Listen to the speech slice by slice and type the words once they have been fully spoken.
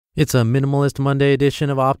It's a Minimalist Monday edition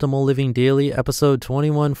of Optimal Living Daily, episode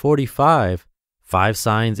 2145, 5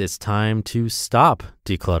 Signs It's Time to Stop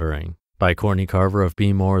Decluttering by Courtney Carver of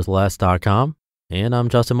BeMoreWithLess.com. And I'm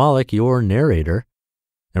Justin Malik, your narrator.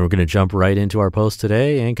 And we're going to jump right into our post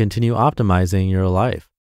today and continue optimizing your life.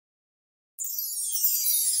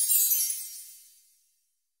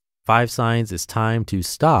 5 Signs It's Time to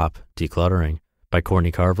Stop Decluttering by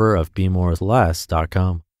Courtney Carver of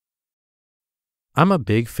BeMoreWithLess.com. I'm a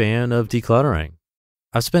big fan of decluttering.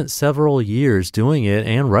 I've spent several years doing it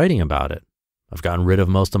and writing about it. I've gotten rid of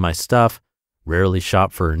most of my stuff, rarely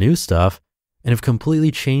shop for new stuff, and have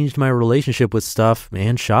completely changed my relationship with stuff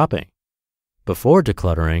and shopping. Before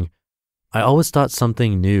decluttering, I always thought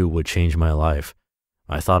something new would change my life.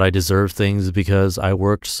 I thought I deserved things because I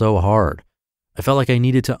worked so hard. I felt like I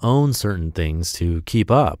needed to own certain things to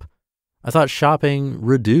keep up. I thought shopping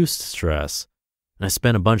reduced stress, and I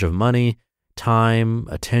spent a bunch of money, time,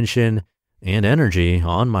 attention, and energy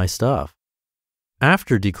on my stuff.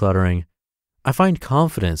 After decluttering, I find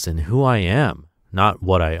confidence in who I am, not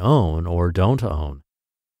what I own or don't own.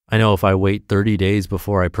 I know if I wait 30 days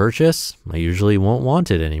before I purchase, I usually won't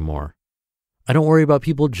want it anymore. I don't worry about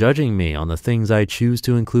people judging me on the things I choose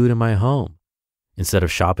to include in my home. Instead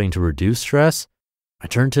of shopping to reduce stress, I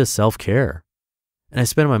turn to self-care. And I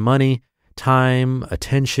spend my money, time,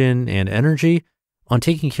 attention, and energy on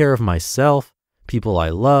taking care of myself, people I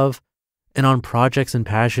love, and on projects and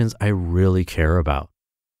passions I really care about.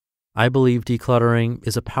 I believe decluttering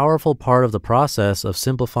is a powerful part of the process of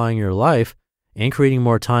simplifying your life and creating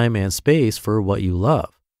more time and space for what you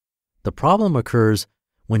love. The problem occurs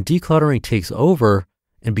when decluttering takes over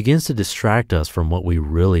and begins to distract us from what we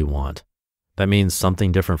really want. That means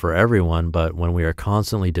something different for everyone, but when we are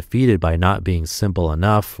constantly defeated by not being simple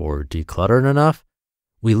enough or decluttered enough,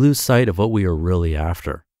 we lose sight of what we are really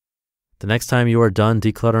after. The next time you are done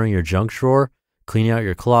decluttering your junk drawer, cleaning out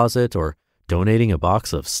your closet, or donating a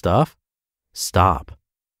box of stuff, stop.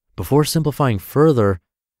 Before simplifying further,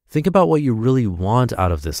 think about what you really want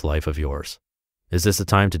out of this life of yours. Is this a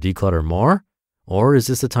time to declutter more? Or is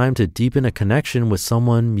this a time to deepen a connection with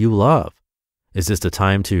someone you love? Is this the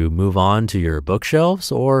time to move on to your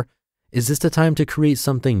bookshelves? Or is this the time to create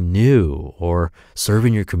something new or serve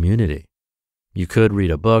in your community? You could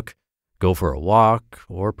read a book, go for a walk,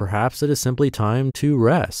 or perhaps it is simply time to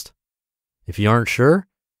rest. If you aren't sure,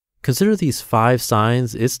 consider these 5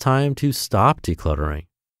 signs it's time to stop decluttering.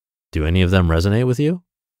 Do any of them resonate with you?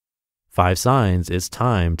 5 signs it's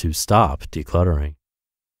time to stop decluttering.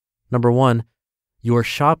 Number 1, you are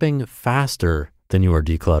shopping faster than you are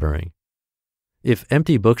decluttering. If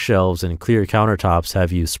empty bookshelves and clear countertops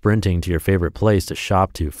have you sprinting to your favorite place to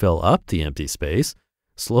shop to fill up the empty space,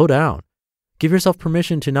 slow down. Give yourself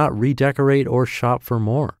permission to not redecorate or shop for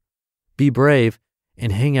more. Be brave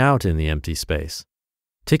and hang out in the empty space.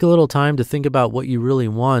 Take a little time to think about what you really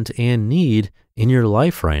want and need in your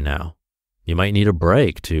life right now. You might need a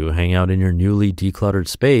break to hang out in your newly decluttered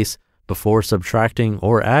space before subtracting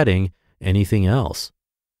or adding anything else.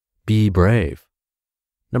 Be brave.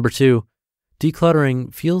 Number 2,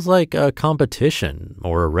 decluttering feels like a competition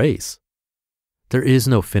or a race. There is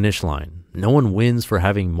no finish line. No one wins for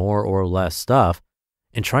having more or less stuff,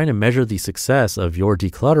 and trying to measure the success of your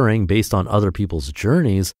decluttering based on other people's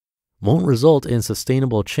journeys won't result in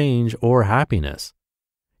sustainable change or happiness.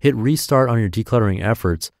 Hit restart on your decluttering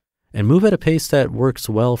efforts and move at a pace that works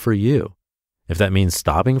well for you. If that means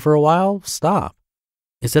stopping for a while, stop.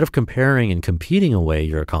 Instead of comparing and competing away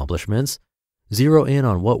your accomplishments, zero in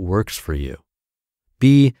on what works for you.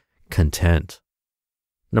 Be content.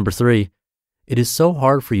 Number 3, it is so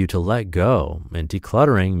hard for you to let go, and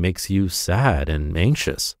decluttering makes you sad and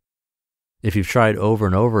anxious. If you've tried over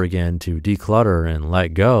and over again to declutter and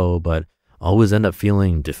let go, but always end up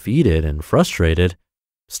feeling defeated and frustrated,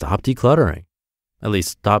 stop decluttering. At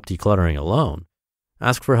least stop decluttering alone.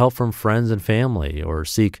 Ask for help from friends and family or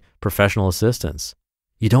seek professional assistance.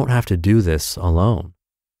 You don't have to do this alone.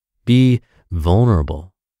 Be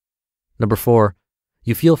vulnerable. Number 4,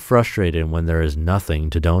 you feel frustrated when there is nothing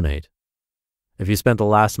to donate. If you spent the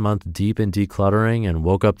last month deep in decluttering and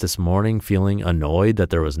woke up this morning feeling annoyed that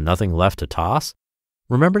there was nothing left to toss,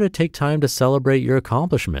 remember to take time to celebrate your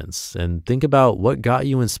accomplishments and think about what got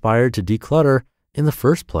you inspired to declutter in the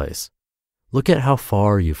first place. Look at how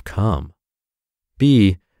far you've come.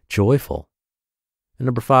 Be joyful. And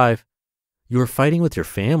number 5, you are fighting with your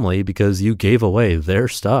family because you gave away their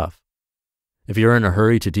stuff. If you're in a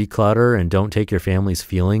hurry to declutter and don't take your family's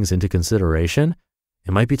feelings into consideration,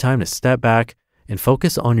 it might be time to step back and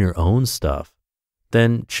focus on your own stuff.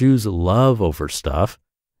 Then choose love over stuff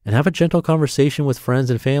and have a gentle conversation with friends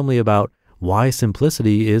and family about why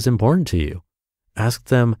simplicity is important to you. Ask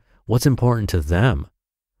them what's important to them.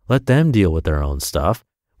 Let them deal with their own stuff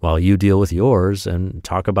while you deal with yours and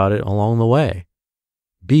talk about it along the way.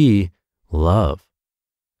 B, love.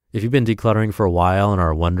 If you've been decluttering for a while and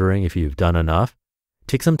are wondering if you've done enough,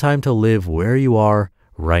 take some time to live where you are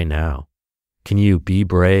right now. Can you be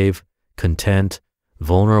brave, content,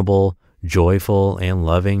 vulnerable, joyful, and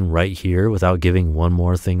loving right here without giving one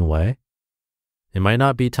more thing away? It might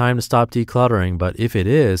not be time to stop decluttering, but if it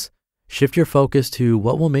is, shift your focus to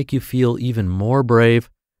what will make you feel even more brave,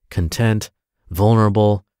 content,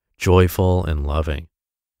 vulnerable, joyful, and loving.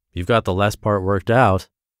 You've got the less part worked out.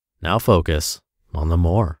 Now focus on the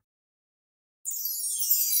more.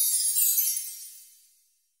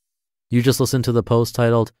 You just listened to the post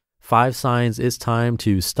titled 5 Signs It's Time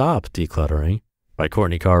to Stop Decluttering by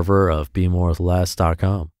Courtney Carver of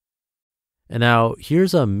BeMoreWithLess.com. And now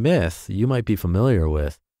here's a myth you might be familiar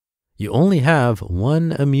with. You only have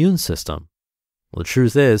one immune system. Well, the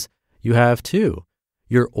truth is you have two.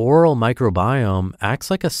 Your oral microbiome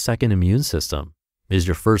acts like a second immune system. It is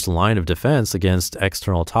your first line of defense against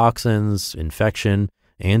external toxins, infection,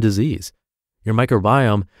 and disease. Your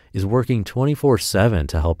microbiome is working 24/7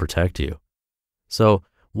 to help protect you. So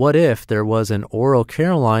what if there was an oral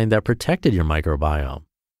care line that protected your microbiome?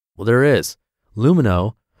 Well, there is.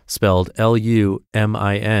 Lumino, spelled Lumineux,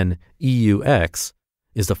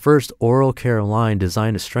 is the first oral care line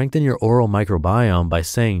designed to strengthen your oral microbiome by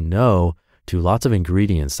saying no to lots of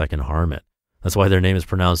ingredients that can harm it. That's why their name is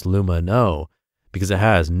pronounced Lumino, because it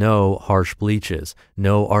has no harsh bleaches,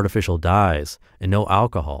 no artificial dyes, and no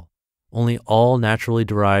alcohol. Only all naturally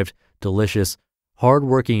derived, delicious,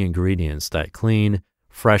 hard-working ingredients that clean,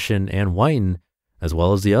 freshen, and whiten, as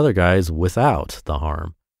well as the other guys without the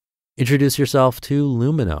harm. Introduce yourself to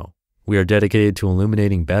Lumino. We are dedicated to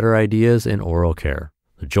illuminating better ideas in oral care.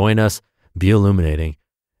 So join us, be illuminating.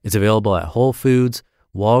 It's available at Whole Foods,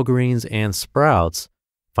 Walgreens, and Sprouts.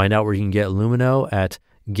 Find out where you can get Lumino at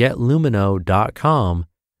getlumino.com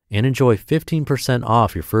and enjoy 15%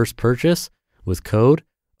 off your first purchase with code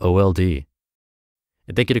OLD.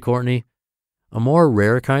 And thank you to Courtney. A more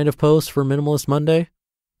rare kind of post for Minimalist Monday.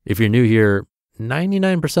 If you're new here,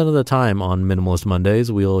 99% of the time on Minimalist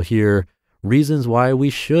Mondays, we'll hear reasons why we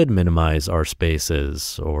should minimize our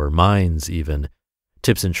spaces or minds even,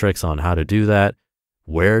 tips and tricks on how to do that,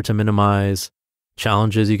 where to minimize,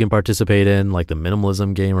 challenges you can participate in like the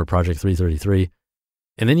Minimalism game or Project 333.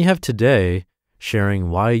 And then you have today sharing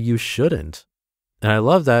why you shouldn't. And I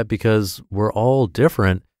love that because we're all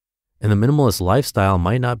different and the minimalist lifestyle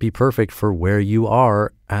might not be perfect for where you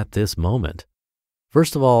are at this moment.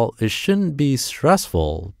 First of all, it shouldn't be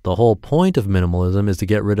stressful. The whole point of minimalism is to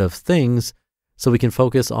get rid of things so we can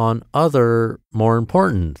focus on other, more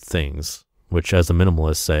important things, which, as the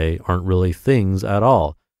minimalists say, aren't really things at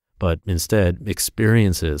all, but instead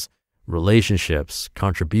experiences, relationships,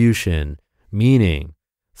 contribution, meaning,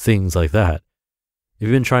 things like that. If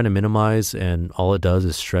you've been trying to minimize and all it does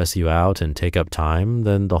is stress you out and take up time,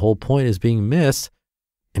 then the whole point is being missed,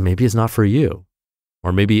 and maybe it's not for you.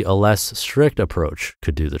 Or maybe a less strict approach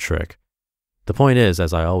could do the trick. The point is,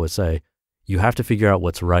 as I always say, you have to figure out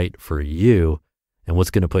what's right for you and what's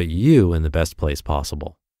going to put you in the best place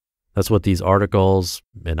possible. That's what these articles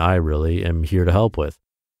and I really am here to help with.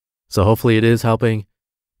 So hopefully it is helping.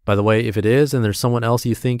 By the way, if it is and there's someone else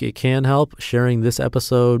you think it can help, sharing this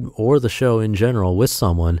episode or the show in general with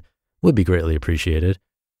someone would be greatly appreciated.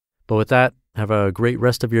 But with that, have a great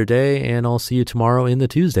rest of your day, and I'll see you tomorrow in the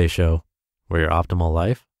Tuesday show, where your optimal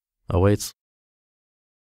life awaits.